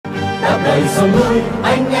đáp lời sông núi,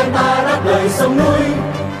 anh em ta đáp lời sông núi,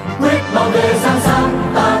 quyết bảo vệ Giang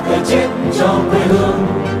Sang, ta thể chết cho quê hương.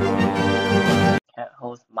 Can't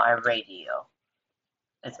Host My Radio.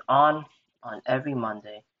 It's on every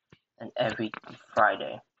Monday and every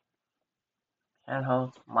Friday. Can't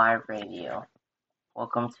Host My Radio.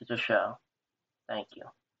 Welcome to the show. Thank you.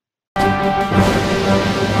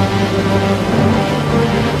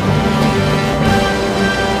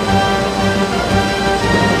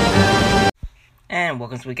 And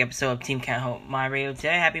welcome to the week episode of Team Can't Hold My Radio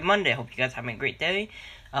today. Happy Monday. Hope you guys are having a great day.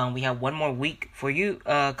 We have one more week for you,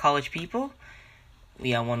 college people. We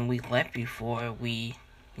have 1 week left before we,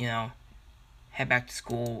 head back to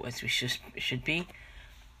school as we should be.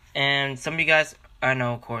 And some of you guys, I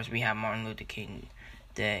know, of course, we have Martin Luther King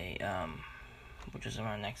Day, which is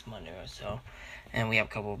around next Monday or so. And we have a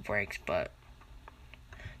couple of breaks, but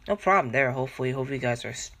no problem there. Hopefully you guys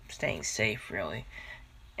are staying safe, really.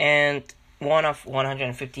 And one of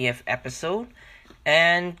 150th episode.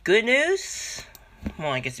 And good news? Well,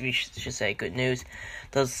 I guess we should say good news.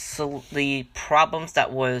 The problems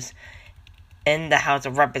that was in the House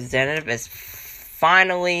of Representatives is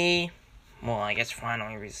finally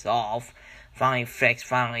resolved, finally fixed,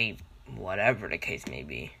 finally whatever the case may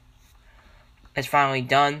be. It's finally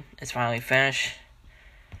done. It's finally finished.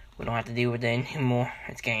 We don't have to deal with it anymore.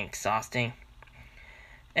 It's getting exhausting.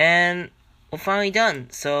 And we're finally done.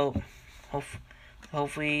 So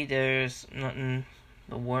hopefully there's nothing,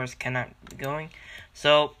 the worst cannot be going.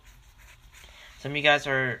 So some of you guys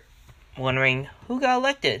are wondering who got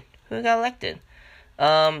elected.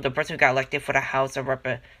 The person who got elected for the House of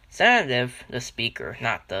Representatives, the Speaker,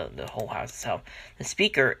 not the whole House itself. The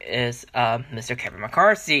Speaker is Mr. Kevin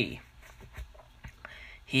McCarthy.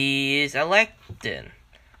 He is elected.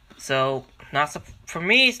 So for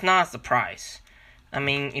me, it's not a surprise. I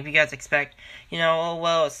mean, if you guys expect,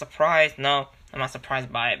 a surprise. No, I'm not surprised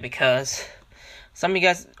by it because some of you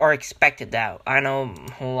guys are expected that. I know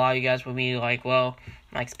a lot of you guys will be like, well,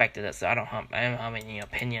 I expected it, so I don't have any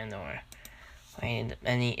opinion or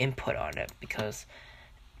any input on it because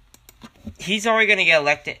he's already gonna get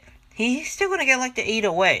elected. He's still gonna get elected either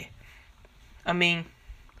way.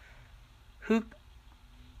 Who's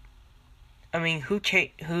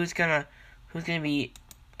gonna be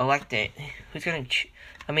elected?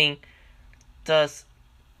 Does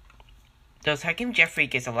Hakeem Jeffrey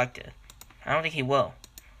get elected? I don't think he will.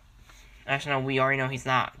 Actually, no, we already know he's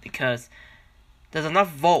not because there's enough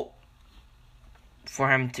vote for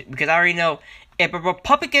him to. Because I already know if a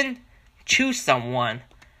Republican choose someone,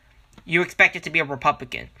 you expect it to be a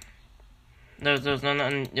Republican. There's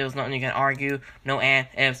nothing you can argue. No and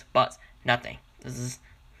ifs, buts, nothing. This is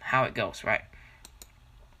how it goes, right?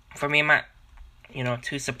 For me, I'm not,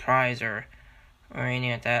 too surprised or anything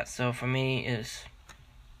like that. So for me, is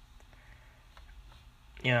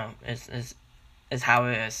how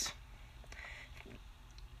it is.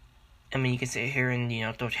 I mean, you can sit here and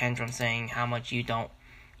throw tantrums saying how much you don't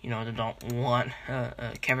want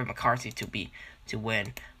Kevin McCarthy to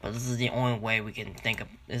win, but this is the only way we can think of.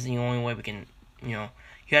 This is the only way we can you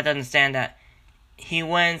have to understand that he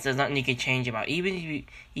wins. There's nothing you can change about. Even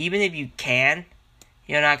if you can,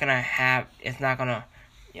 you're not gonna have. It's not gonna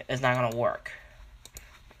work.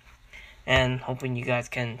 And hoping you guys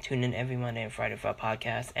can tune in every Monday and Friday for our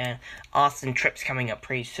podcast. And Austin trip's coming up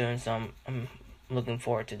pretty soon, so I'm looking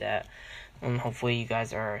forward to that. And hopefully you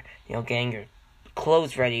guys are, getting your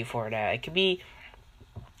clothes ready for that. It could be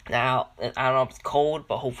now. I don't know if it's cold,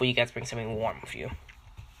 but hopefully you guys bring something warm with you.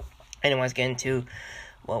 Anyways, let's get into.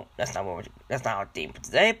 Well, that's not our theme for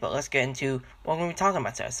today, but let's get into what we're going to be talking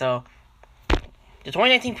about today. So, the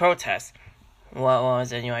 2019 protest. What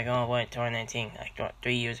was it? 2019,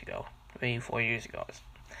 3 years ago. 4 years ago.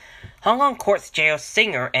 Hong Kong courts jail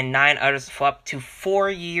singer and 9 others for up to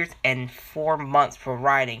 4 years and 4 months for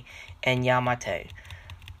rioting in Yamate.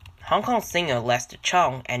 Hong Kong singer Lester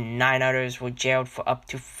Chung and 9 others were jailed for up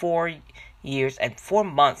to 4 years and 4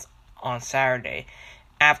 months on Saturday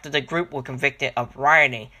after the group were convicted of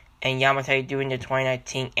rioting in Yamate during the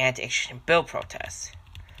 2019 anti-extradition bill protests.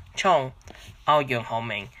 Chung, Ao Yung Ho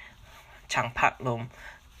Ming, Chang Pat Lum,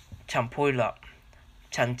 Chang Pui Lup,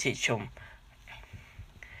 Chen Tichum,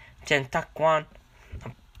 Chen Tak Kwan,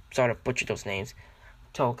 I'm sorry to butcher those names,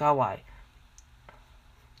 Chou Gawai,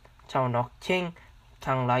 Chao Nok Ching,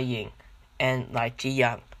 Tang Lai Ying, and Lai Ji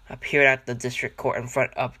Yang appeared at the district court in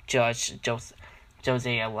front of Judge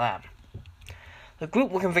Josiah Lam. The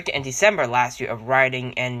group were convicted in December last year of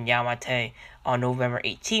rioting in Yamate on November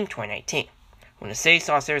 18, 2019, when the city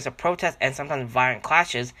saw a series of protests and sometimes violent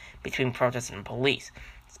clashes between protesters and police,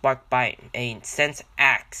 sparked by a Sense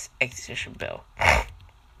Acts extradition bill.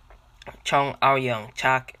 Chong Aoyong,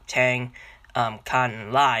 Chak Tang, Kan,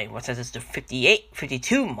 and Lai were sentenced to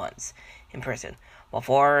 52 months in prison, while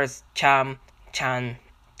Forrest Cham, Chan,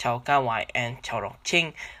 Chao Gawai, and Chao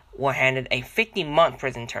Rok-ching were handed a 50-month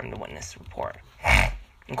prison term, the witness report.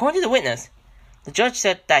 According to the witness, the judge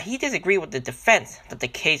said that he disagreed with the defense that the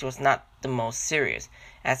case was not the most serious,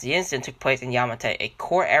 as the incident took place in Yamate, a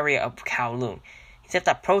core area of Kowloon. He said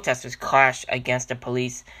that protesters clashed against the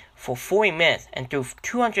police for 40 minutes and threw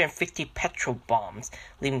 250 petrol bombs,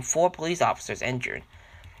 leaving 4 police officers injured.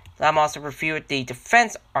 Lam also refuted the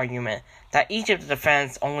defense argument that each of the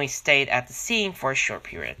defendants only stayed at the scene for a short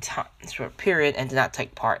period and did not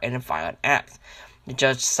take part in a violent act. The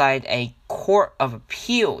judge cited a Court of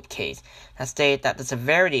Appeal case that stated that the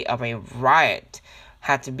severity of a riot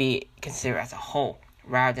had to be considered as a whole,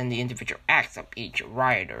 rather than the individual acts of each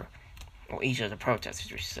rioter, or each of the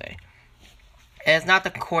protesters, we should say. It is not the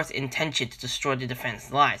court's intention to destroy the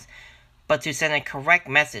defendant's lives, but to send a correct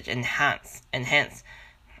message and hence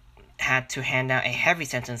had to hand out a heavy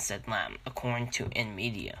sentence, said Lam, according to In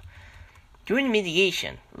Media. During the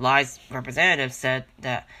mediation, Lai's representative said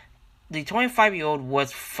that the 25-year-old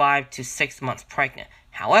was 5 to 6 months pregnant.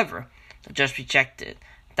 However, the judge rejected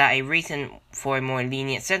that a reason for a more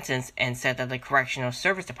lenient sentence and said that the Correctional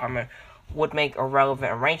Service Department would make a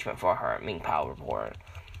relevant arrangement for her, Mingpao reported.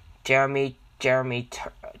 Jeremy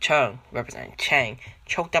Chung, Representative Chang,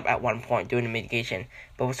 choked up at one point during the mediation,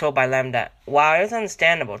 but was told by Lam that, while it is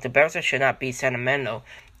understandable, the barrister should not be sentimental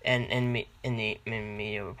in the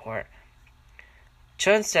media report.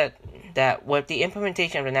 Chun said that with the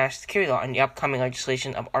implementation of the national security law and the upcoming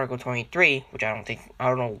legislation of Article 23, which I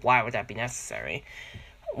don't know why would that be necessary,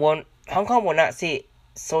 Hong Kong will not see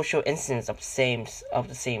social incidents of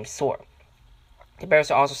the same sort. The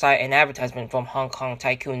barrister also cited an advertisement from Hong Kong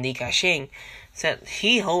tycoon Li Ka-shing, said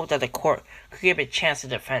he hoped that the court could give a chance to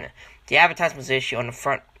defend it. The advertisement was issued on the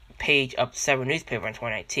front page of several newspapers in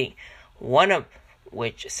 2019, one of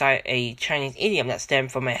which cited a Chinese idiom that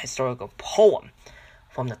stemmed from a historical poem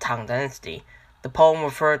from the Tang Dynasty. The poem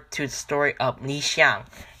referred to the story of Li Xiang,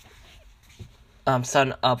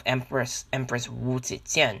 son of Empress Wu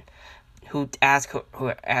Zetian, who asked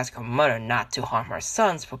her mother not to harm her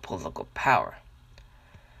sons for political power.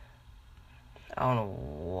 I don't know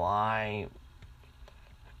why.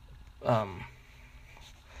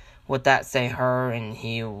 Would that say her and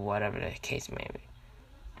he, whatever the case may be.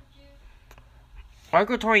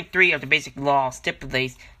 Article 23 of the Basic Law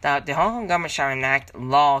stipulates that the Hong Kong government shall enact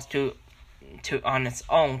laws on its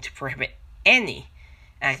own to prohibit any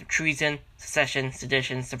act of treason, secession,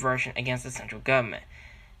 sedition, subversion against the central government.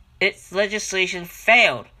 Its legislation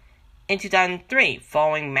failed in 2003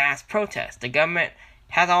 following mass protests. The government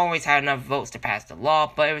has always had enough votes to pass the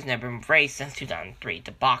law, but it was never embraced since 2003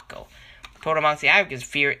 debacle. Told amongst the advocates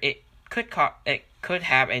fear it could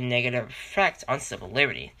have a negative effect on civil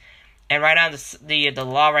liberty. And right now, the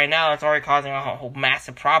law right now is already causing a whole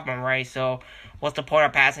massive problem, right? So, what's the point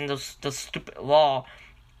of passing the stupid law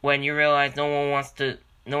when you realize no one wants to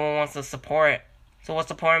support it? So, what's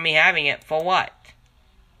the point of me having it? For what?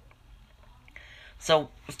 So,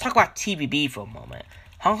 let's talk about TVB for a moment.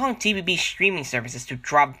 Hong Kong TVB streaming services to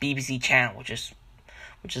drop BBC channel, which is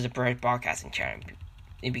a British broadcasting channel.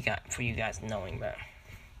 For you guys knowing that.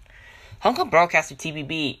 Hong Kong Broadcaster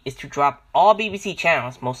TVB is to drop all BBC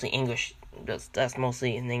channels, mostly English. That's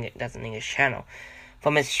an English channel,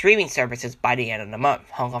 from its streaming services by the end of the month.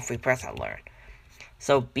 Hong Kong Free Press had learned.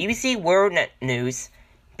 So BBC World News,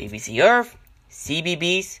 BBC Earth,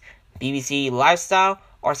 CBeebies, BBC Lifestyle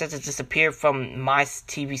are set to disappear from My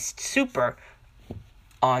TV Super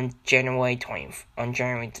on January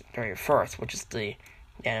 31st, which is the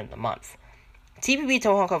end of the month. TVB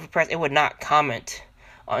told Hong Kong Free Press it would not comment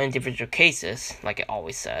on individual cases, like it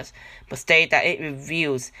always says, but stated that it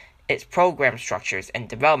reviews its program structures and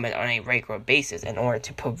development on a regular basis in order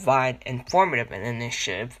to provide informative and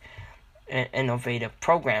innovative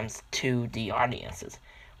programs to the audiences.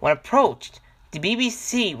 When approached, the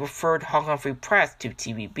BBC referred Hong Kong Free Press to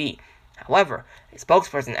TVB. However, a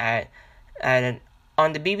spokesperson added,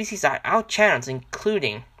 on the BBC side, our channels,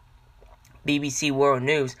 including BBC World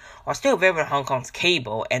News, are still available on Hong Kong's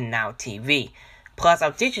cable and Now TV. Plus,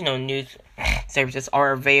 our digital news services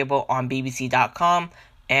are available on BBC.com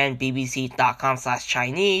and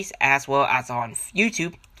BBC.com/Chinese, as well as on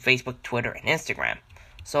YouTube, Facebook, Twitter, and Instagram.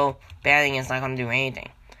 So, banning is not going to do anything.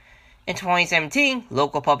 In 2017,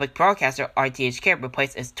 local public broadcaster RTHK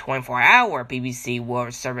replaced its 24-hour BBC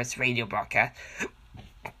World Service radio broadcast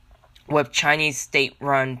with Chinese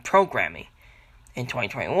state-run programming. In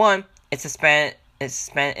 2021, it suspended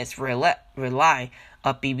spent its rely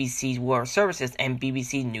of BBC's World Services and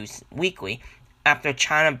BBC News Weekly after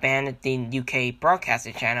China banned the UK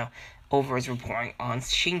broadcasting channel over its reporting on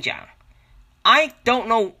Xinjiang. I don't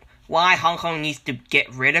know why Hong Kong needs to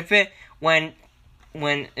get rid of it when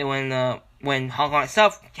Hong Kong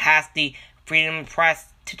itself has the freedom of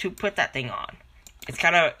press to put that thing on. It's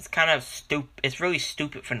kind of stupid. It's really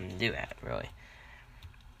stupid for them to do that, really.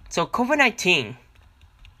 So COVID-19,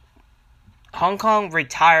 Hong Kong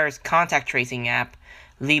retires contact tracing app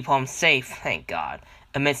Leave Home Safe, thank God,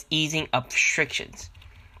 amidst easing of restrictions.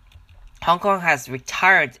 Hong Kong has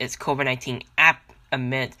retired its COVID-19 app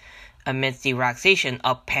amidst the relaxation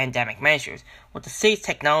of pandemic measures, with the state's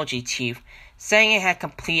technology chief saying it had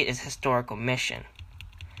completed its historical mission.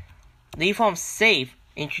 Leave Home Safe,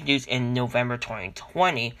 introduced in November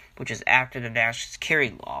 2020, which is after the national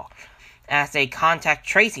security law, as a contact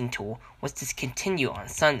tracing tool, was discontinued on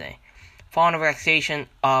Sunday. Following the relaxation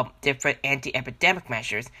of different anti-epidemic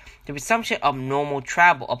measures, the resumption of normal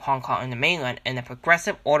travel of Hong Kong and the mainland in a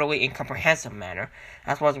progressive, orderly, and comprehensive manner,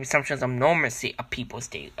 as well as the resumption of normalcy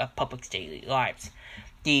of public's daily lives.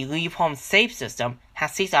 The Leave Home Safe system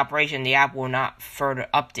has ceased operation. The app will not further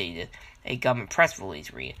updated, a government press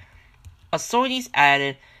release read. Authorities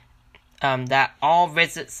added that all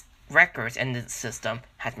visits records in the system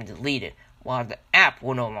has been deleted, while the app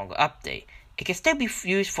will no longer update. It can still be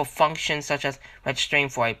used for functions such as registering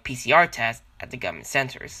for a PCR test at the government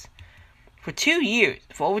centers. For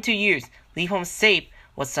over 2 years, Leave Home Safe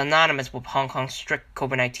was synonymous with Hong Kong's strict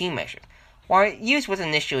COVID-19 measures, while its use was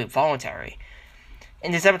initially voluntary.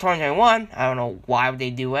 In December 2021, I don't know why would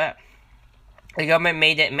they do that, the government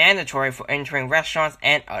made it mandatory for entering restaurants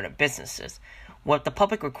and other businesses, with the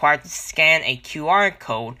public required to scan a QR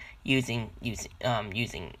code using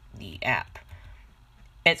the app.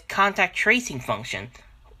 Its contact tracing function,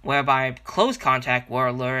 whereby close contact were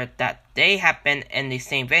alerted that they have been in the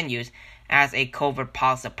same venues as a COVID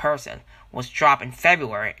positive person, was dropped in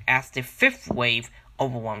February as the fifth wave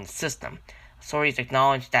overwhelmed the system. Authorities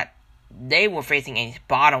acknowledged that they were facing a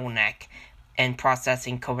bottleneck in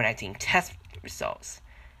processing COVID-19 test results.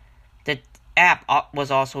 The app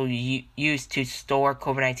was also used to store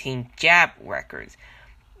COVID-19 jab records.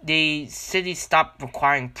 The city stopped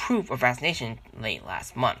requiring proof of vaccination late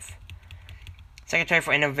last month. Secretary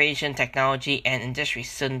for Innovation, Technology, and Industry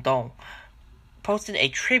Sun Dong posted a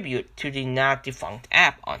tribute to the now-defunct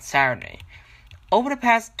app on Saturday. Over the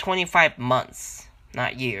past 25 months,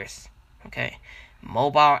 not years,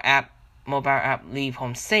 mobile app Leave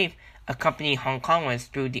Home Safe accompanied Hong Kongers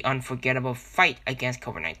through the unforgettable fight against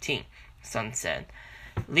COVID-19, Sun said.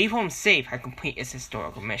 Leave Home Safe had completed its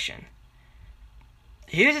historical mission.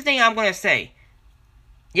 Here's the thing I'm going to say.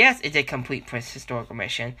 Yes, it did complete its historical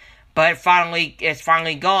mission, but it's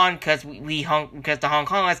finally gone because the Hong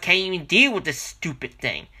Kongers can't even deal with this stupid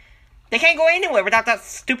thing. They can't go anywhere without that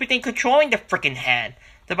stupid thing controlling the freaking head.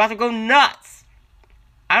 They're about to go nuts.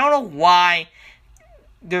 I don't know why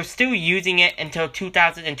they're still using it until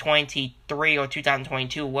 2023 or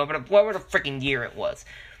 2022, whatever the freaking year it was.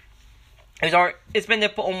 It's been there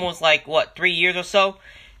for almost 3 years or so.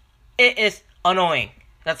 It is annoying.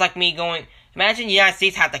 That's like me going, imagine the United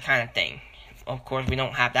States had that kind of thing. Of course, we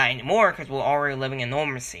don't have that anymore because we're already living in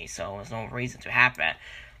normalcy, so there's no reason to have that.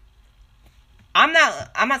 I'm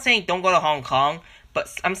not saying don't go to Hong Kong, but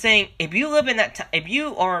I'm saying if you live in that if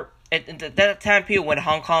you are at that time period when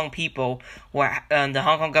Hong Kong people where the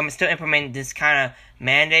Hong Kong government still implementing this kind of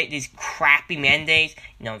mandate, these crappy mandates,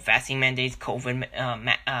 vaccine mandates, COVID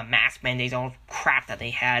mask mandates, all crap that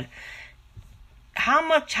they had.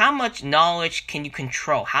 How much knowledge can you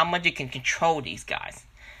control? How much you can control these guys?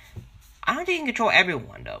 I don't think you can control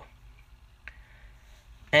everyone, though.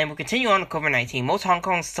 And we'll continue on with COVID-19. Most Hong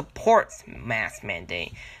Kong supports mask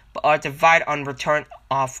mandate, but are divided on return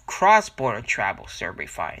of cross-border travel, survey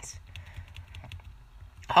finds.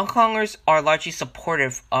 Hong Kongers are largely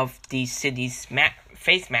supportive of the city's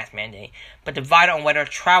face mask mandate, but divided on whether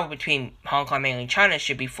travel between Hong Kong and mainland China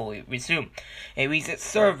should be fully resumed. A recent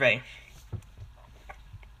survey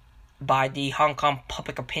by the Hong Kong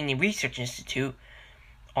Public Opinion Research Institute,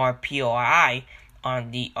 or POI,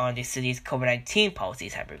 on the city's COVID-19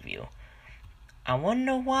 policies have reviewed. I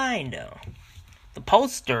wonder why, though. The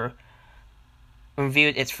pollster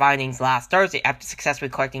reviewed its findings last Thursday after successfully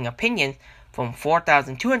collecting opinions from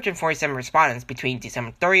 4,247 respondents between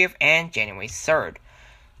December 30th and January 3rd.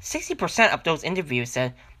 60% of those interviewed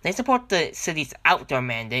said they support the city's outdoor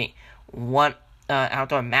mask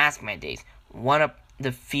mandates, one of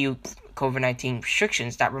the few COVID-19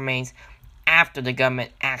 restrictions that remains after the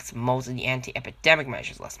government axed most of the anti-epidemic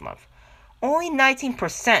measures last month. Only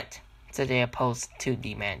 19% said they opposed to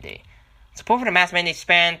the mandate. Support for the mask mandate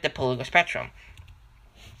spanned the political spectrum.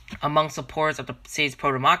 Among supporters of the city's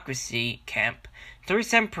pro-democracy camp,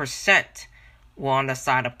 37% were on the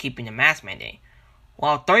side of keeping the mask mandate,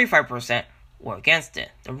 while 35% were against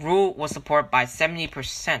it. The rule was supported by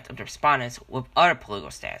 70% of the respondents with other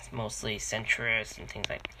political stance, mostly centrists and things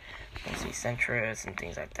like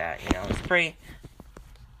that.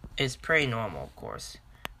 It's pretty normal, of course.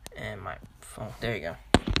 And my phone, there you go.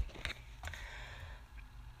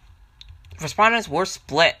 Respondents were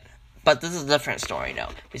split, but this is a different story, though.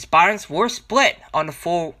 Respondents were split on the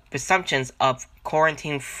full resumptions of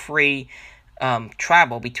quarantine-free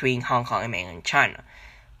travel between Hong Kong and mainland China,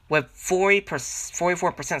 with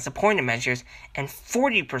 44% supporting the measures and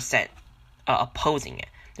 40% opposing it.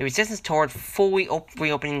 The resistance toward fully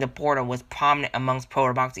reopening the border was prominent amongst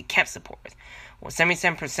pro-democracy camp supporters, with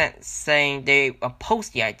 77% saying they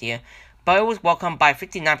opposed the idea, but it was welcomed by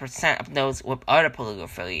 59% of those with other political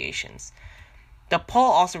affiliations. The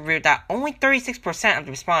poll also revealed that only 36% of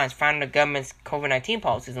the respondents found the government's COVID-19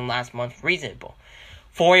 policies in last month reasonable.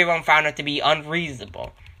 40 of them found it to be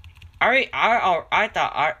unreasonable. I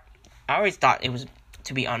always thought it was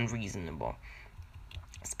to be unreasonable.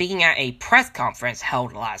 Speaking at a press conference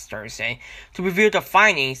held last Thursday to reveal the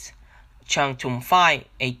findings, Chung Tung-fai,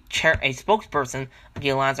 a spokesperson of the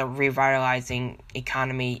Alliance of Revitalizing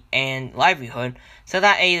Economy and Livelihood, said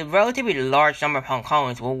that a relatively large number of Hong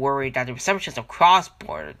Kongers were worried that the resumption of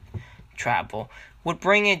cross-border travel would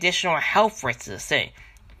bring additional health risks to the city.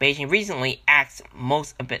 Beijing recently axed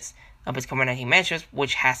most of its COVID-19 measures,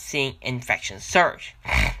 which has seen infections surge.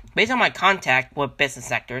 Based on my contact with business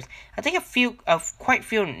sectors, I think quite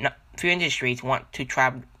few industries want to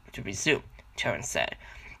travel to resume, Chen said,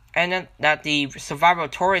 and that the survival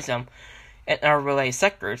of tourism and other related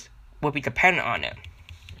sectors would be dependent on it.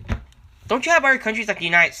 Don't you have other countries like the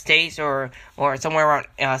United States or somewhere around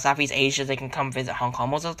Southeast Asia that can come visit Hong Kong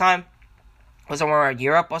most of the time? Or somewhere around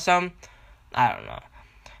Europe or something? I don't know.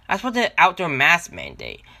 As for the outdoor mask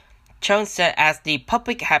mandate, Chung said as the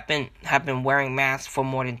public have been wearing masks for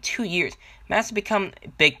more than 2 years, masks have become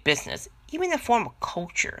big business, even a form of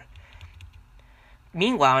culture.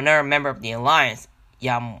 Meanwhile, another member of the alliance,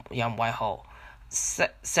 Yam Wai-ho,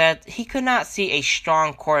 said he could not see a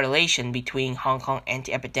strong correlation between Hong Kong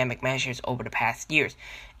anti-epidemic measures over the past years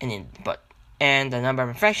and the number of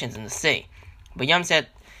infections in the city. But Yam said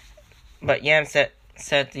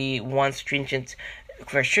the once stringent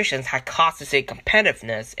restrictions had cost the city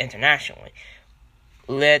competitiveness internationally,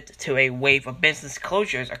 led to a wave of business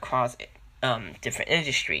closures across different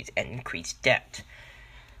industries and increased debt,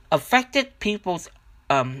 affected people's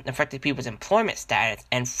employment status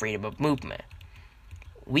and freedom of movement.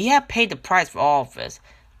 We have paid the price for all of this,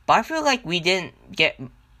 but I feel like we didn't get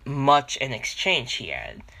much in exchange, he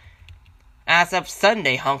added. As of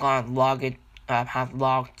Sunday, Hong Kong have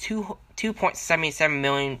logged 2.77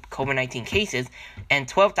 million COVID-19 cases and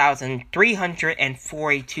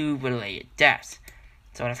 12,342 related deaths.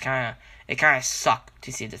 So it kind of sucked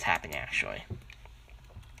to see this happen, actually.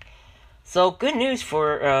 So good news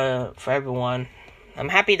for everyone. I'm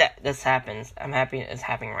happy that this happens. I'm happy it's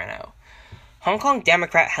happening right now. Hong Kong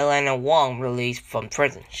Democrat Helena Wong released from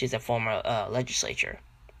prison. She's a former legislator.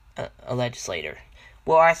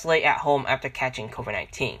 Will isolate at home after catching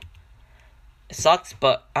COVID-19. It sucks,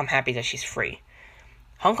 but I'm happy that she's free.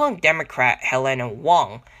 Hong Kong Democrat Helena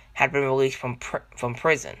Wong had been released from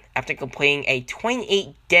prison after completing a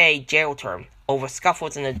 28-day jail term over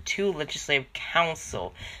scuffles in the 2 Legislative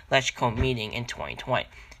Council Legislative meeting in 2020.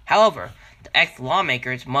 However, the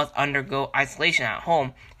ex-lawmakers must undergo isolation at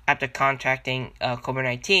home after contracting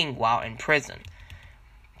COVID-19 while in prison.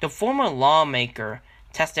 The former lawmaker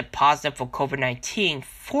tested positive for COVID-19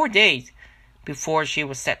 4 days before she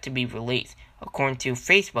was set to be released, according to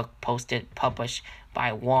Facebook published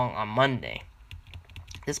by Wong on Monday.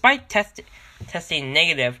 Despite testing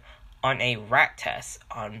negative on a rat test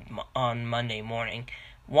on Monday morning,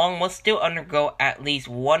 Wong must still undergo at least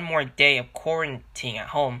one more day of quarantine at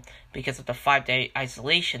home because of the 5-day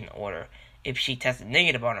isolation order if she tested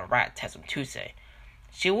negative on a rat test on Tuesday.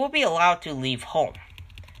 She will be allowed to leave home.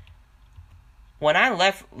 When I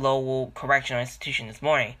left Lowell Correctional Institution this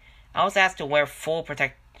morning, I was asked to wear full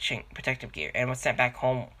protective gear and was sent back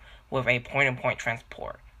home with a point-to-point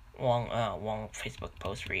transport. Wong Facebook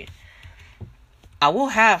post read. I will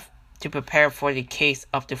have to prepare for the case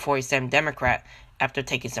of the 47 Democrat after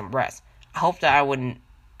taking some rest. I hope that I wouldn't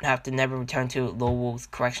have to never return to Lowell's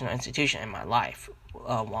Correctional Institution in my life,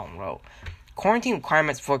 Wong wrote. Quarantine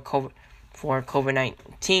requirements for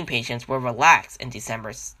COVID-19 patients were relaxed in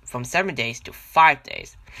December from 7 days to 5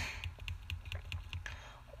 days.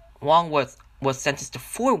 Wang was sentenced to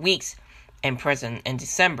 4 weeks in prison in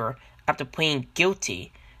December after pleading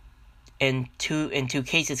guilty in two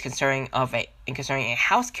cases concerning a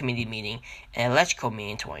House committee meeting and electrical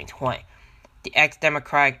meeting in 2020. The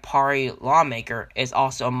ex-Democratic Party lawmaker is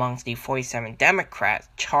also amongst the 47 Democrats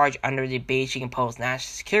charged under the Beijing-imposed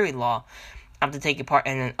national security law after taking part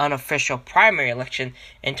in an unofficial primary election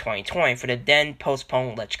in 2020 for the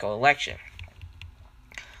then-postponed electrical election.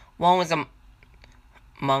 Wang was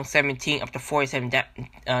among 17 of the 47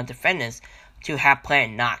 defendants to have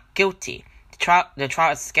pled not guilty. The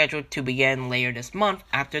trial is scheduled to begin later this month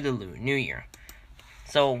after the Lunar New Year.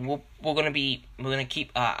 So we're gonna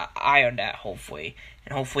keep an eye on that, hopefully,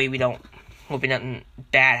 and hopefully nothing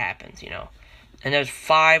bad happens, And there's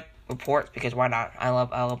 5 reports because why not? I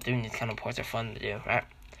love doing these kind of reports. They're fun to do, right?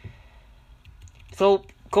 So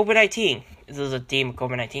COVID-19. This is a theme of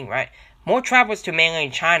COVID-19, right? More travelers to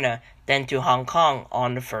mainland China than to Hong Kong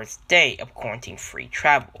on the first day of quarantine-free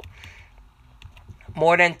travel.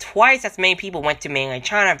 More than twice as many people went to mainland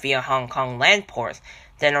China via Hong Kong land ports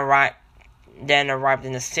than arrived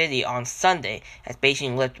in the city on Sunday, as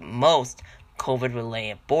Beijing lifted most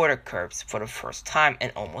COVID-related border curbs for the first time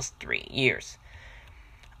in almost 3 years.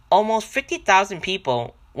 Almost 50,000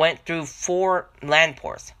 people went through 4 land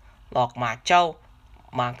ports: Lok Ma Chau,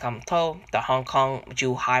 Ma Kam To, the Hong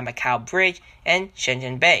Kong-Zhuhai-Macau Bridge, and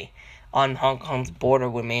Shenzhen Bay on Hong Kong's border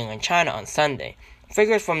with mainland China on Sunday.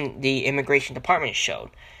 Figures from the Immigration Department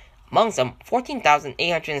showed. Among them,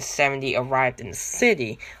 14,870 arrived in the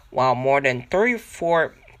city, while more than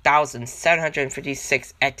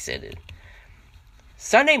 34,756 exited.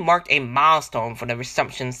 Sunday marked a milestone for the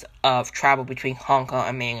resumptions of travel between Hong Kong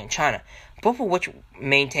and mainland China, both of which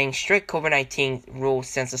maintained strict COVID-19 rules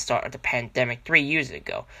since the start of the pandemic 3 years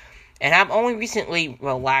ago, and have only recently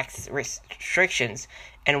relaxed restrictions,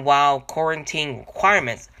 and while quarantine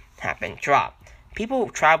requirements have been dropped. People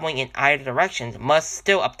traveling in either direction must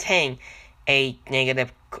still obtain a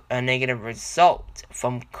negative result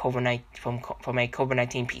from a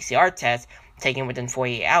COVID-19 PCR test taken within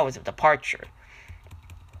 48 hours of departure.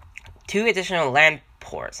 2 additional land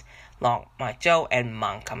ports, Lok Ma Chau and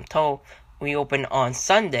Ma Kam To, reopened on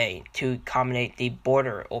Sunday to accommodate the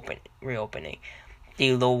border reopening.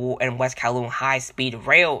 The Lo and West Kowloon high-speed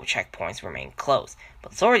rail checkpoints remain closed,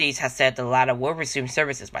 but authorities have said the latter will resume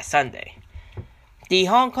services by Sunday. The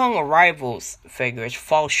Hong Kong arrivals figures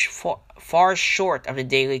fall far short of the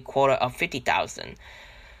daily quota of 50,000.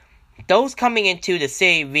 Those coming into the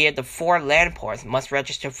city via the 4 land ports must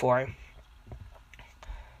register for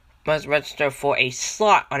a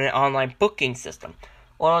slot on an online booking system,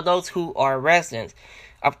 although those who are residents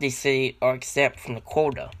of the city are exempt from the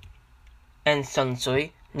quota. In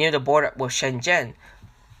Shenzhen, near the border with Shenzhen,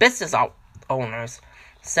 business owners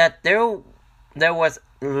said there was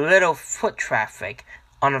little foot traffic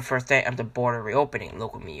on the first day of the border reopening,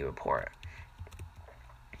 local media report.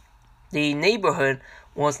 The neighborhood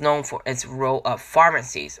was known for its row of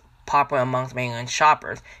pharmacies, popular amongst mainland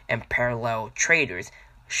shoppers and parallel traders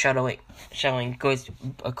shuttling goods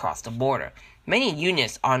across the border. Many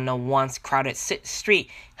units on the once crowded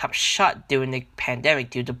street have shut during the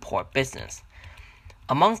pandemic due to poor business.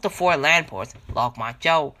 Amongst the 4 land ports, Lok Ma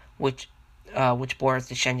Chau, which borders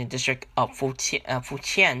the Shenzhen district of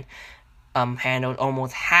Fujian, handled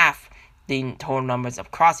almost half the total numbers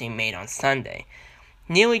of crossings made on Sunday.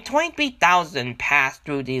 Nearly 23,000 passed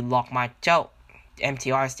through the Lok Ma Chau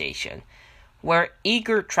MTR station, where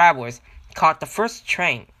eager travelers caught the first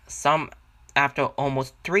train, some after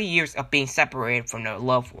almost 3 years of being separated from their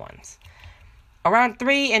loved ones. Around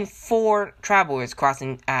 3 and 4 travelers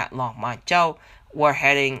crossing at Lok Ma Chau were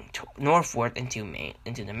heading northward into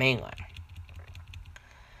the mainland.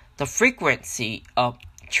 The frequency of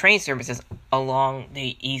train services along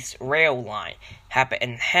the East Rail Line have been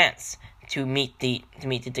enhanced to meet the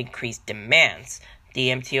decreased demands, the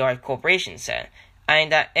MTR Corporation said,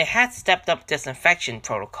 and that it had stepped up disinfection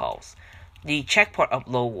protocols. The checkpoint of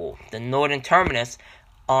Lowell, the northern terminus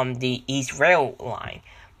on the East Rail Line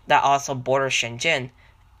that also borders Shenzhen,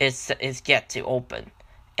 is yet to open.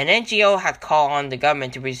 An NGO had called on the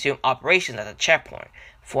government to resume operations at the checkpoint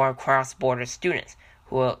for cross-border students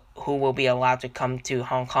who will be allowed to come to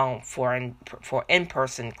Hong Kong for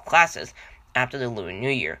in-person classes after the Lunar New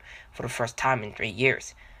Year for the first time in 3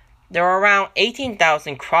 years. There are around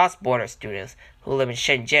 18,000 cross-border students who live in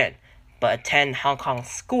Shenzhen but attend Hong Kong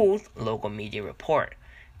schools, local media report.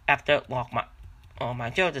 After Lok Ma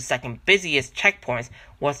Chau, the second busiest checkpoint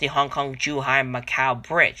was the Hong Kong-Zhuhai-Macau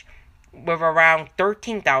Bridge, with around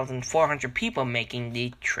 13,400 people making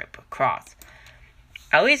the trip across.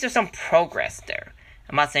 At least there's some progress there.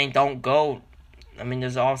 I'm not saying don't go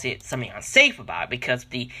there's obviously something unsafe about it because of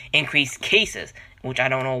the increased cases, which I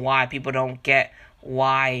don't know why people don't get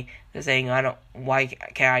why they're saying why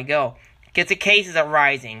can't I go? Because the cases are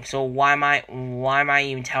rising, so why am I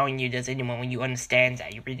even telling you this anymore when you understand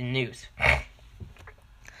that? You read the news.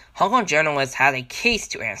 Hong Kong journalists had a case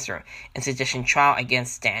to answer in sedition trial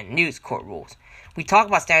against Stand News court rules. We talked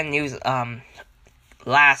about Stand News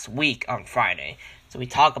last week on Friday, so we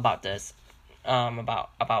talked about this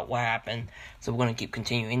about what happened. So we're gonna keep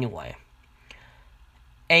continuing anyway.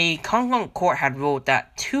 A Hong Kong court had ruled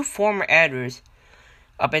that 2 former editors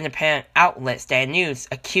of independent outlet Stand News,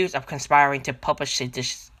 accused of conspiring to publish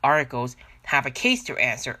seditious articles, have a case to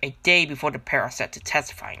answer a day before the pair are set to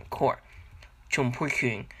testify in court. Chung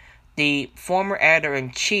Pui-Kyung, the former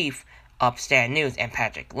editor-in-chief of Stand News, and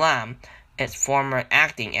Patrick Lam, its former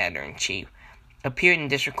acting editor-in-chief, appeared in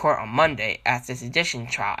district court on Monday as the sedition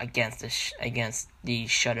trial against the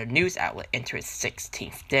shuttered news outlet entered its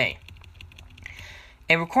 16th day.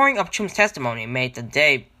 A recording of Chum's testimony made the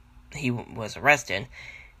day he was arrested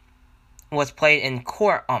was played in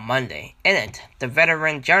court on Monday. In it, the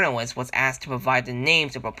veteran journalist was asked to provide the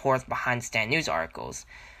names of reporters behind Stand News articles,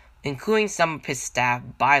 including some of his staff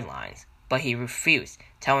bylines, but he refused,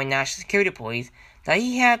 telling National Security Police that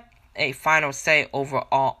he had a final say over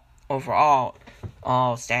all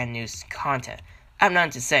Stand News content. I have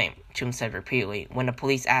nothing to say, Chum said repeatedly when the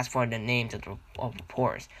police asked for the names of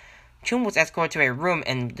reporters. Chum was escorted to a room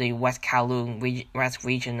in the West Kowloon West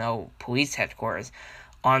Regional Police Headquarters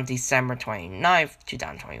on December 29,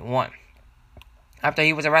 2021. After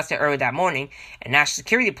he was arrested early that morning, a National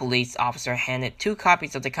Security Police officer handed 2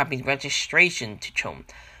 copies of the company's registration to Chum,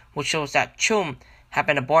 which shows that Chum had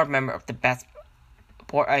been a board member of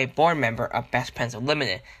Best Pencil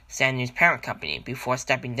Limited, Stand News parent company, before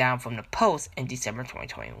stepping down from the post in December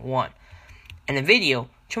 2021. In the video,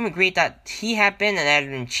 Chum agreed that he had been an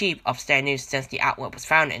editor-in-chief of Stand News since the outlet was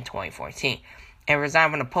founded in 2014, and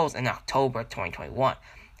resigned from the post in October 2021.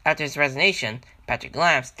 After his resignation, Patrick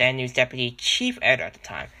Lam, Stand News deputy chief editor at the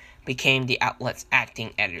time, became the outlet's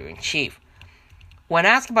acting editor-in-chief. When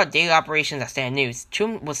asked about daily operations at Stand News,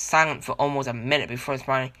 Chum was silent for almost a minute before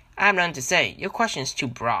responding, "I have nothing to say. Your question is too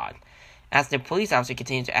broad." As the police officer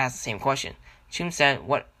continued to ask the same question, Chum said,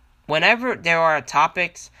 "Whenever there are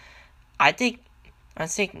topics, I think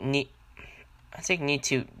need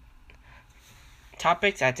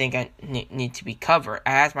to be covered.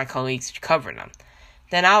 I ask my colleagues to cover them.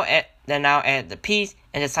 Then I'll edit the piece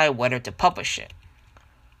and decide whether to publish it."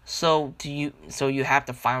 So you have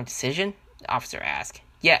the final decision?" the officer asked.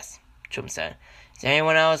 "Yes," Chum said. "Is there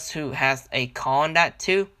anyone else who has a call on that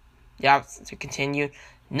too?" the officer continued.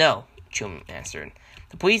 "No," Chum answered.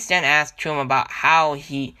 The police then asked Chum about how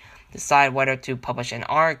he decided whether to publish an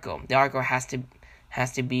article. "The article has to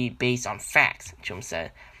be based on facts," Chum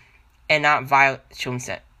said, and not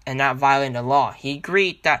violate the law. He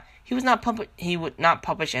agreed that he would not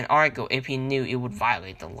publish an article if he knew it would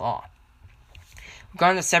violate the law.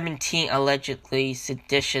 Regarding the 17 allegedly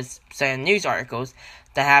seditious Stand News articles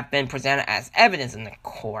that have been presented as evidence in the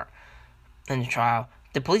trial,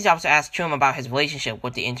 the police officer asked Chum about his relationship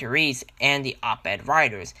with the interviewees and the op-ed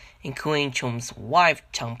writers, including Chum's wife,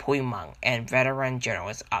 Cheng Pui-Mang, and veteran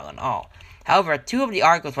journalist Alan Au. However, 2 of the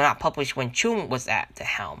articles were not published when Chum was at the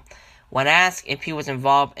helm. When asked if he was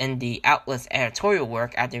involved in the outlet's editorial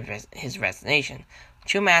work after his resignation,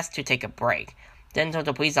 Chum asked to take a break, then told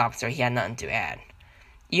the police officer he had nothing to add.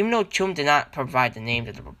 Even though Chum did not provide the names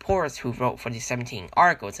of the reporters who wrote for the 17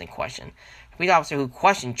 articles in question, the police officer who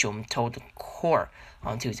questioned Chum told the court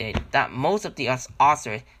on Tuesday that most of the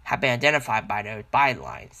authors had been identified by their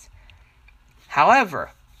bylines.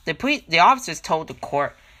 However, the officers told the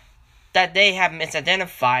court that they have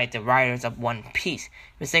misidentified the writers of one piece,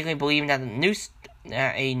 mistakenly believing that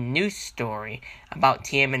a news story about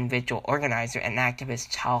Tiananmen Vigil organizer and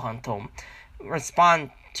activist Chao Hantong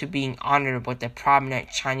respond to being honored with the prominent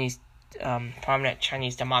Chinese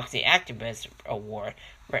Democracy Activist Award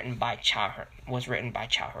written by Chao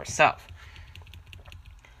herself.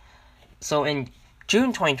 So in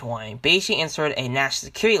June 2020, Beijing inserted a national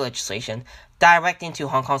security legislation directing to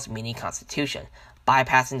Hong Kong's mini constitution,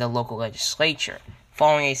 bypassing the local legislature,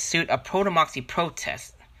 following a suit of pro-democracy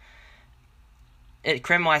protests. It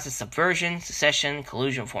criminalizes subversion, secession,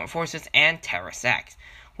 collusion with foreign forces, and terrorist acts,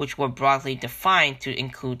 which were broadly defined to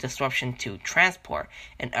include disruption to transport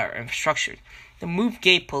and other infrastructure. The move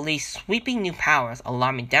gave police sweeping new powers,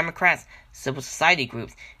 alarming Democrats, civil society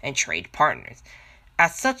groups, and trade partners,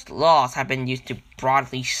 as such laws have been used to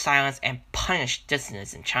broadly silence and punish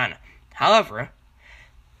dissidents in China. However,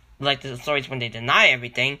 like the authorities when they deny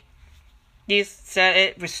everything, These said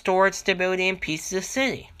it restored stability and peace to the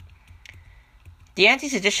city. The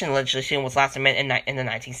anti-sedition legislation was last amended in the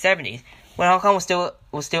 1970s, when Hong Kong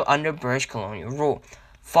was still under British colonial rule.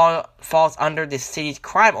 Falls under the city's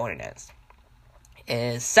crime ordinance. It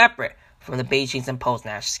is separate from the Beijing's imposed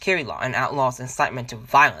national security law and outlaws incitement to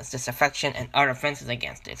violence, disaffection, and other offenses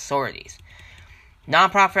against the authorities.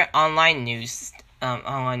 Non-profit online news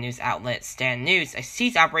outlet Stand News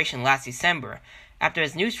ceased operation last December after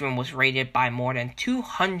its newsroom was raided by more than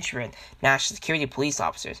 200 national security police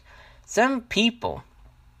officers. 7 people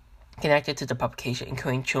connected to the publication,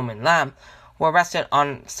 including Truman Lam, were arrested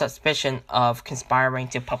on suspicion of conspiring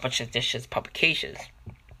to publish seditious publications.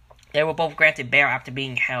 They were both granted bail after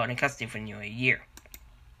being held in custody for nearly a year.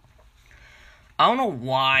 I don't know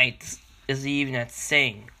why this is even a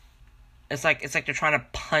thing. It's like they're trying to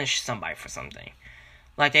punish somebody for something,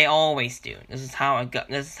 like they always do. This is how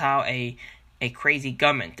a crazy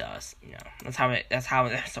government does. You know, that's how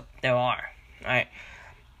they are, right?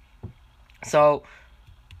 So,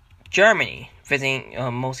 Germany visiting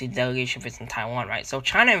mostly delegation visiting Taiwan, right? So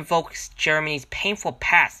China invokes Germany's painful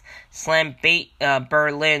past, slam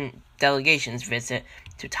Berlin delegation's visit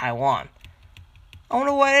to Taiwan. I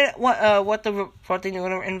wonder what they're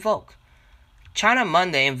going to invoke. China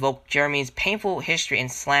Monday invoked Germany's painful history in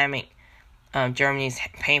slamming a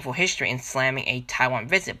Taiwan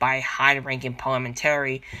visit by a high-ranking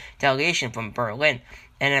parliamentary delegation from Berlin,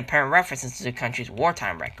 and apparent references to the country's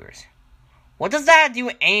wartime records. What does that have to do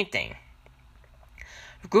with anything?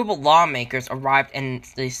 A group of lawmakers arrived in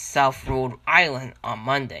the self-ruled island on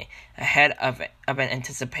Monday, ahead of an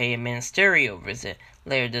anticipated ministerial visit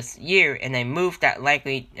later this year, in a move that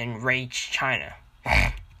likely enraged China.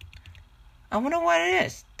 I wonder what it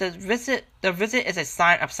is. The visit is a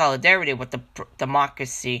sign of solidarity with the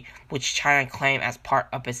democracy which China claimed as part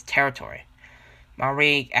of its territory.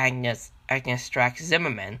 Marie Agnes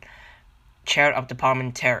Strack-Zimmermann, chair of the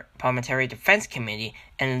Parliamentary Defense Committee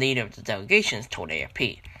and leader of the delegations, told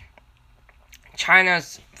AFP.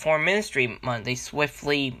 China's foreign ministry Monday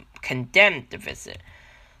swiftly condemned the visit.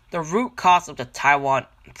 The root cause of the Taiwan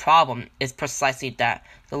problem is precisely that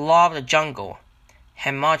the law of the jungle,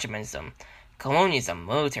 hegemonism, colonialism,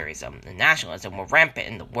 militarism, and nationalism were rampant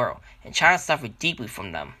in the world, and China suffered deeply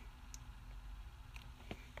from them.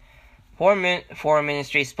 Foreign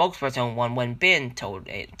Ministry spokesperson Wang Wenbin told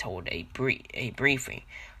a briefing.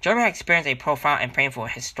 Germany has experienced a profound and painful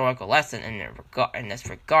historical lesson in this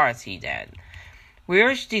regard, he said. We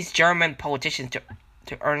urge these German politicians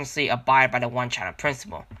to earnestly abide by the One China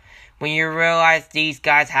principle. When you realize these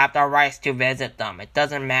guys have the rights to visit them, it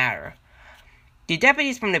doesn't matter. The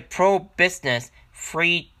deputies from the pro-business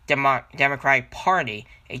Free Democratic Party,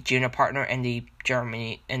 a junior partner in the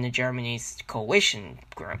Germany's coalition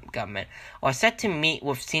government, are set to meet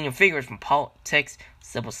with senior figures from politics,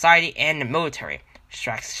 civil society, and the military,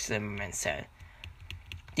 Strack-Zimmermann said.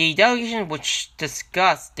 The delegation which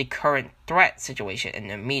discussed the current threat situation in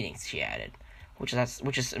the meetings, she added, which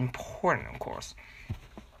is important, of course.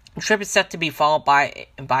 The trip is set to be followed by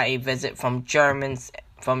a visit from German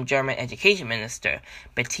Education Minister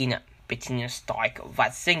Bettina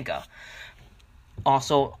Stark-Watzinger,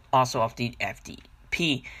 also of the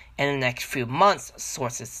FDP, in the next few months,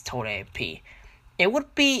 sources told AFP. It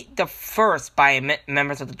would be the first by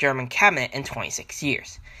members of the German cabinet in 26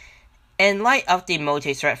 years. In light of the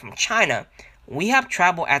military threat from China, we have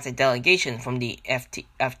traveled as a delegation from the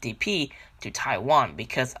FDP to Taiwan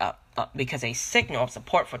because a signal of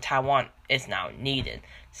support for Taiwan is now needed,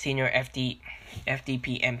 senior FDP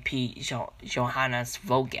MP Johannes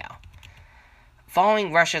Vogel.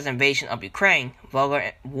 Following Russia's invasion of Ukraine,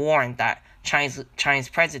 Vogel warned that Chinese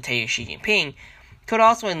President Xi Jinping could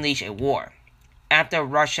also unleash a war. After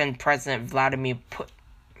Russian President Vladimir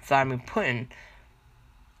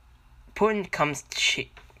Putin comes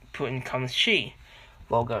Xi,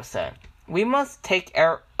 Vogel said. We must take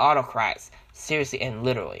our autocrats seriously and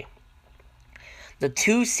literally. The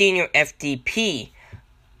 2 senior FDP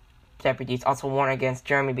deputies also warned against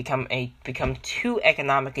Germany become too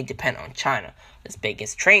economically dependent on China, its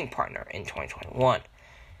biggest trading partner, in 2021.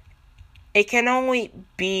 It can only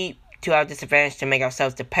be to our disadvantage to make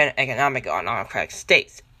ourselves dependent economically on autocratic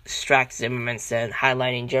states, Strack-Zimmermann said,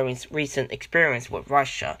 highlighting Germany's recent experience with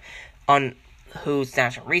Russia, on whose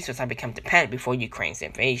natural resources have become dependent before Ukraine's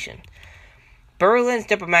invasion. Berlin's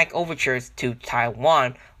diplomatic overtures to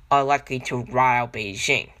Taiwan are likely to rile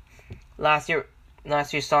Beijing. Last year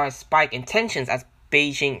saw a spike in tensions as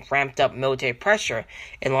Beijing ramped up military pressure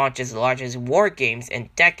and launched its largest war games in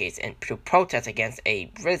decades to protest against a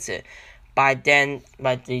visit by then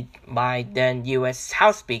U.S.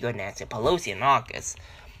 House Speaker Nancy Pelosi in August.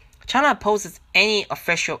 China opposes any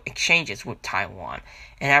official exchanges with Taiwan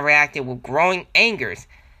and have reacted with growing anger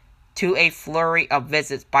to a flurry of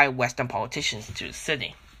visits by Western politicians to the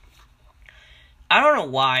city. I don't know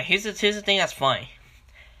why. Here's the thing that's funny.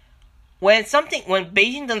 When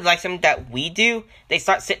Beijing doesn't like something that we do, they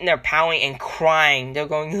start sitting there pouting and crying. They're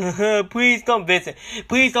going, please come visit.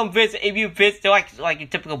 Please come visit. If you visit, they're like your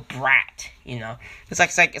typical brat, you know. It's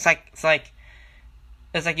like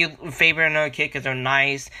you favor another kid because they're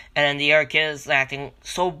nice, and then the other kid is acting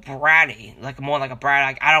so bratty, more like a brat.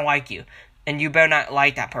 Like, I don't like you, and you better not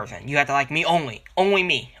like that person. You have to like me only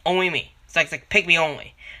me. It's like pick me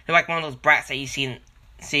only. They're like one of those brats that you see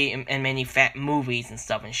in many fat movies and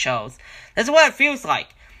stuff and shows. That's what it feels like.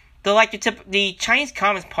 They're like the Chinese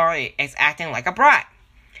Communist Party is acting like a brat,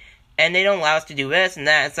 and they don't allow us to do this and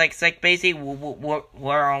that. It's like basically we're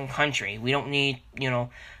our own country. We don't need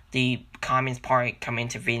the Communist Party come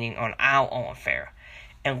intervening on our own affair.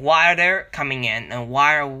 And why are they coming in, and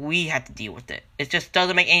why are we have to deal with it? It just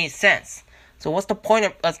doesn't make any sense. So what's the point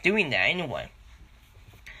of us doing that anyway?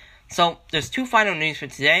 So there's two final news for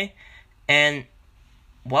today, and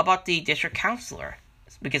what about the district councilor?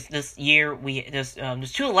 Because this year there's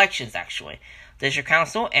two elections actually, district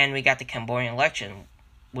council, and we got the Cambodian election,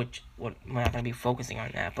 which we're not going to be focusing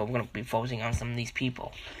on that, but we're going to be focusing on some of these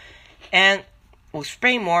people, and we'll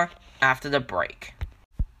explain more after the break.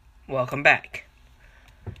 Welcome back.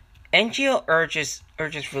 NGO urges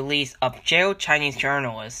release of jailed Chinese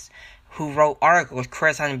journalists who wrote articles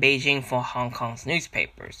criticizing Beijing for Hong Kong's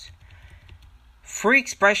newspapers. Free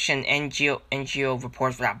Expression NGO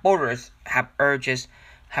Reporters Without Borders have urged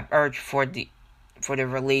for the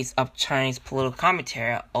release of Chinese political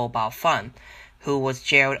commentator Ou Baofeng, who was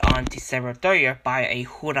jailed on December 30th by a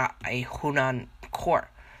Hunan court.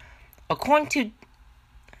 According to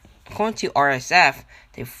RSF,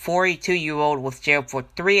 the 42-year-old was jailed for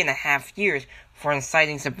 3.5 years for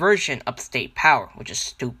inciting subversion of state power, which is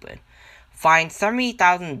stupid. Fined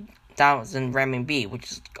 70,000 renminbi,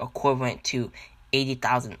 which is equivalent to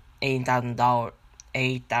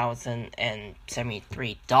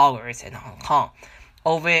 $80,073 in Hong Kong,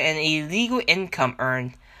 over an illegal income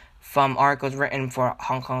earned from articles written for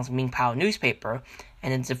Hong Kong's Mingpao newspaper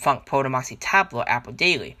and the defunct pro-democracy tabloid Apple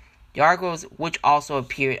Daily. The articles, which also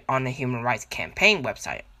appeared on the Human Rights Campaign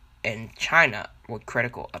website in China, were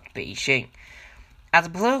critical of Beijing. As a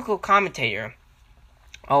political commentator,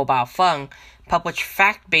 Ou Baofeng published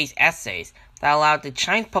fact-based essays that allowed the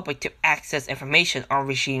Chinese public to access information on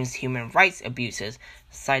regime's human rights abuses,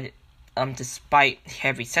 cited despite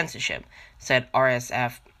heavy censorship, said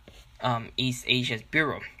RSF East Asia's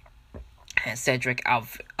bureau, and Cedric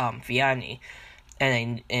Alviani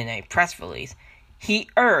in a press release. He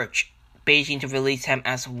urged Beijing to release him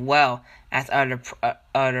as well as other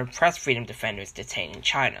press freedom defenders detained in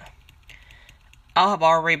China. Al have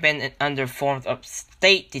already been under forms of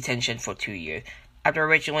state detention for 2 years, after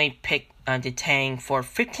originally detained for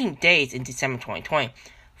 15 days in December 2020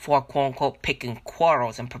 for quote-unquote picking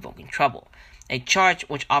quarrels and provoking trouble, a charge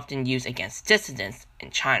which often used against dissidents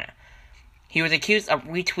in China. He was accused of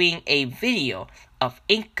retweeting a video of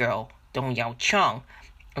Ink Girl Dong Yao Chang,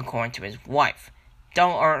 according to his wife.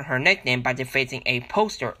 Dong earned her nickname by defacing a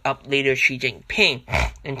poster of leader Xi Jinping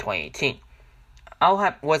in 2018.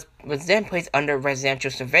 Al was then placed under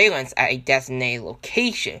residential surveillance at a designated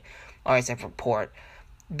location, RSF report,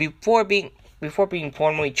 before being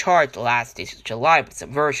formally charged last July with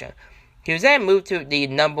subversion. He was then moved to the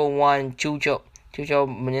No. 1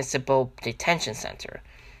 Zhuzhou Municipal Detention Center.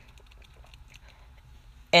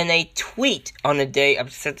 In a tweet on the day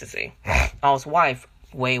of sentencing, Al's wife,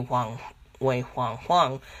 Wei Huang,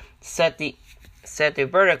 said the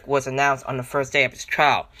verdict was announced on the first day of his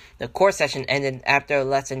trial. The court session ended after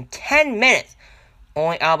less than 10 minutes.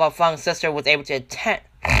 Only Au Baofeng's sister was able to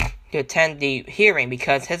attend the hearing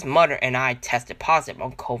because his mother and I tested positive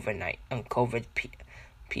on COVID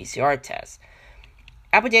PCR tests.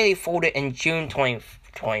 Apple Daily folded in June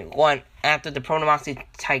 2021 after the pro-democracy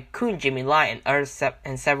tycoon Jimmy Lai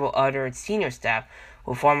and several other senior staff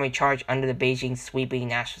were formally charged under the Beijing sweeping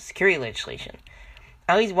national security legislation.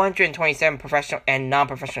 At least 127 professional and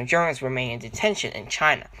non-professional journalists remain in detention in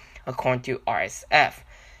China, according to RSF.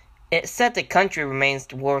 It said the country remains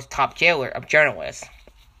the world's top jailer of journalists.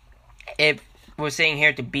 If we're sitting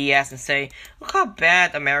here to BS and say, look how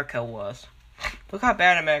bad America was. But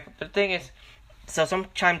the thing is, so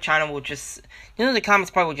sometimes China will just, the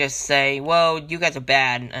Communist Party will just say, well, you guys are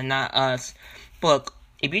bad and not us. But look,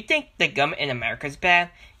 if you think the government in America is bad,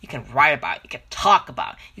 you can write about it, you can talk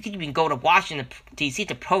about it, you can even go to Washington, D.C.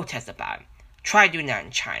 to protest about it. Try doing that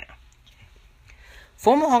in China.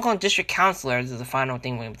 Former Hong Kong District Councillor, this is the final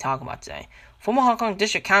thing we're going to be talking about today. Former Hong Kong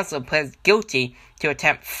District Councillor pleads guilty to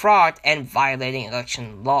attempt fraud and violating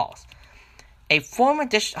election laws. A former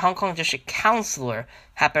Hong Kong District Councillor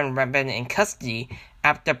had been in custody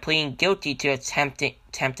after pleading guilty to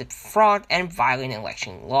attempted fraud and violating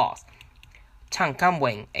election laws. Chang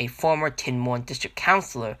Kam-wing, a former Tin Mon District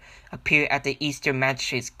Councillor, appeared at the Eastern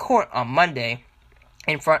Magistrates Court on Monday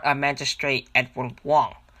in front of Magistrate Edward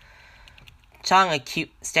Wong. Chang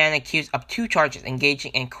stand accused of 2 charges: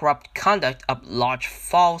 engaging in corrupt conduct of large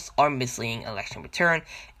false or misleading election return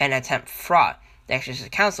and attempt fraud. The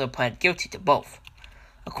ex-district councillor pled guilty to both.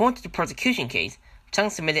 According to the prosecution case,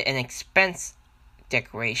 Chang submitted an expense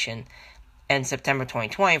declaration in September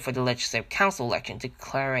 2020 for the Legislative Council election,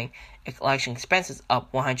 declaring election expenses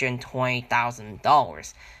of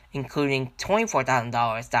 $120,000, including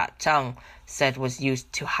 $24,000 that Chang said was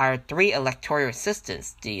used to hire 3 electoral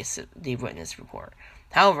assistants, the witness report.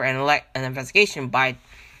 However, an investigation by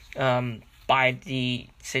the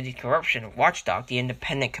City Corruption Watchdog, the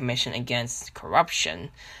Independent Commission Against Corruption,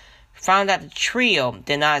 found that the trio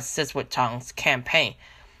did not assist with Chang's campaign.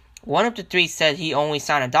 One of the 3 said he only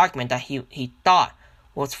signed a document that he thought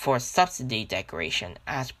was for a subsidy declaration,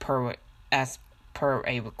 as per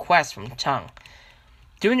a request from Chang.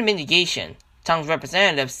 During the mitigation, Chang's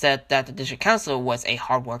representative said that the district councilor was a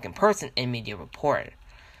hardworking person in media report.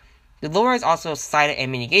 The lawyers also cited a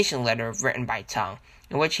mitigation letter written by Chang,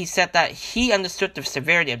 in which he said that he understood the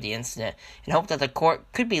severity of the incident and hoped that the court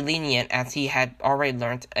could be lenient as he had already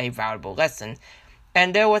learned a valuable lesson,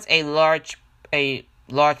 and there was a large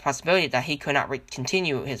possibility that he could not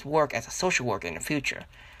continue his work as a social worker in the future.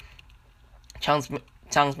 Chang's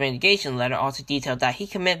mitigation letter also detailed that he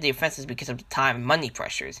committed the offenses because of the time and money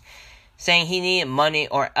pressures, saying he needed money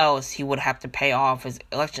or else he would have to pay off his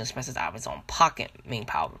election expenses out of his own pocket, Ming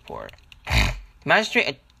Pao reported. The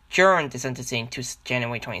magistrate adjourned the sentencing to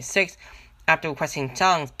January 26 after requesting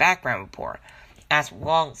Chang's background report, as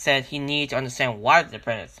Wong said he needed to understand why the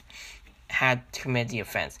defendants had committed the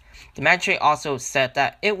offense. The magistrate also said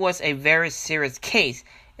that it was a very serious case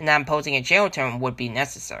and that imposing a jail term would be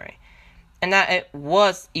necessary, and that it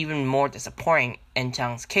was even more disappointing in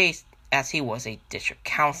Chang's case as he was a district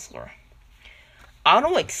councillor. I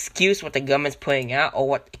don't excuse what the government's putting out or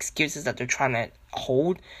what excuses that they're trying to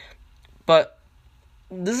hold, but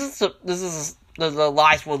this is the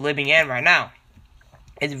life we're living in right now.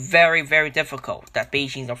 It's very, very difficult that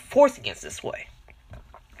Beijing are forcing us this way,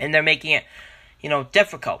 and they're making it,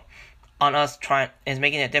 difficult on us. Is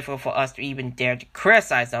making it difficult for us to even dare to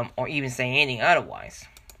criticize them or even say anything otherwise.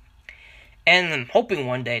 And I'm hoping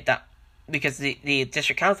one day that, because the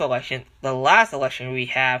district council election, the last election we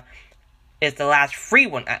have, is the last free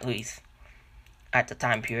one, at least at the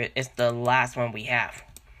time period. It's the last one we have.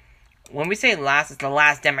 When we say last, it's the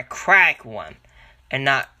last democratic one, and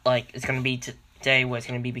not like it's going to be today where it's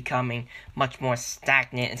going to be becoming much more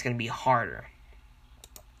stagnant. It's going to be harder.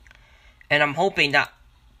 And I'm hoping that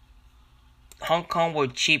Hong Kong will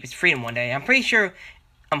achieve its freedom one day. I'm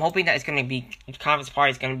hoping that it's going to be, the Communist Party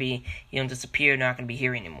is going to be, disappear, not going to be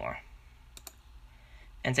here anymore.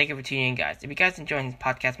 And thank you for tuning in, guys. If you guys enjoy this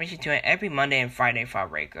podcast, make sure to tune in every Monday and Friday for our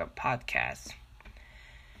regular podcast.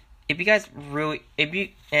 If you guys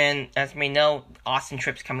and as you may know, Austin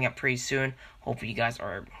trip's coming up pretty soon. Hopefully you guys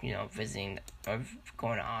are, visiting or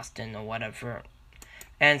going to Austin or whatever.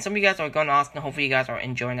 And some of you guys are going to Austin. Hopefully you guys are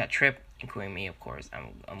enjoying that trip, including me, of course.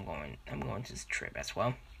 I'm going to this trip as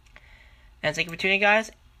well. And thank you for tuning in,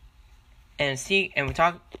 guys. And we'll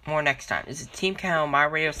talk more next time. This is Team Cal, My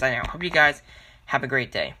Radio signing out. Hope you guys have a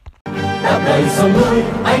great day. Đáp lời sông núi,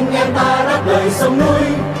 anh em ta đáp lời sông núi,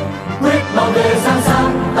 quyết bảo vệ Giang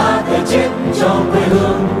Sang, ta thể chết cho quê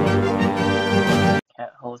hương.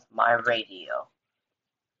 Can't host My Radio.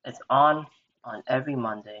 It's on every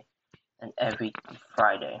Monday and every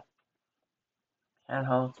Friday. Can't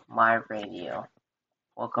host My Radio.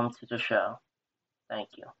 Welcome to the show. Thank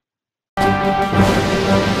you.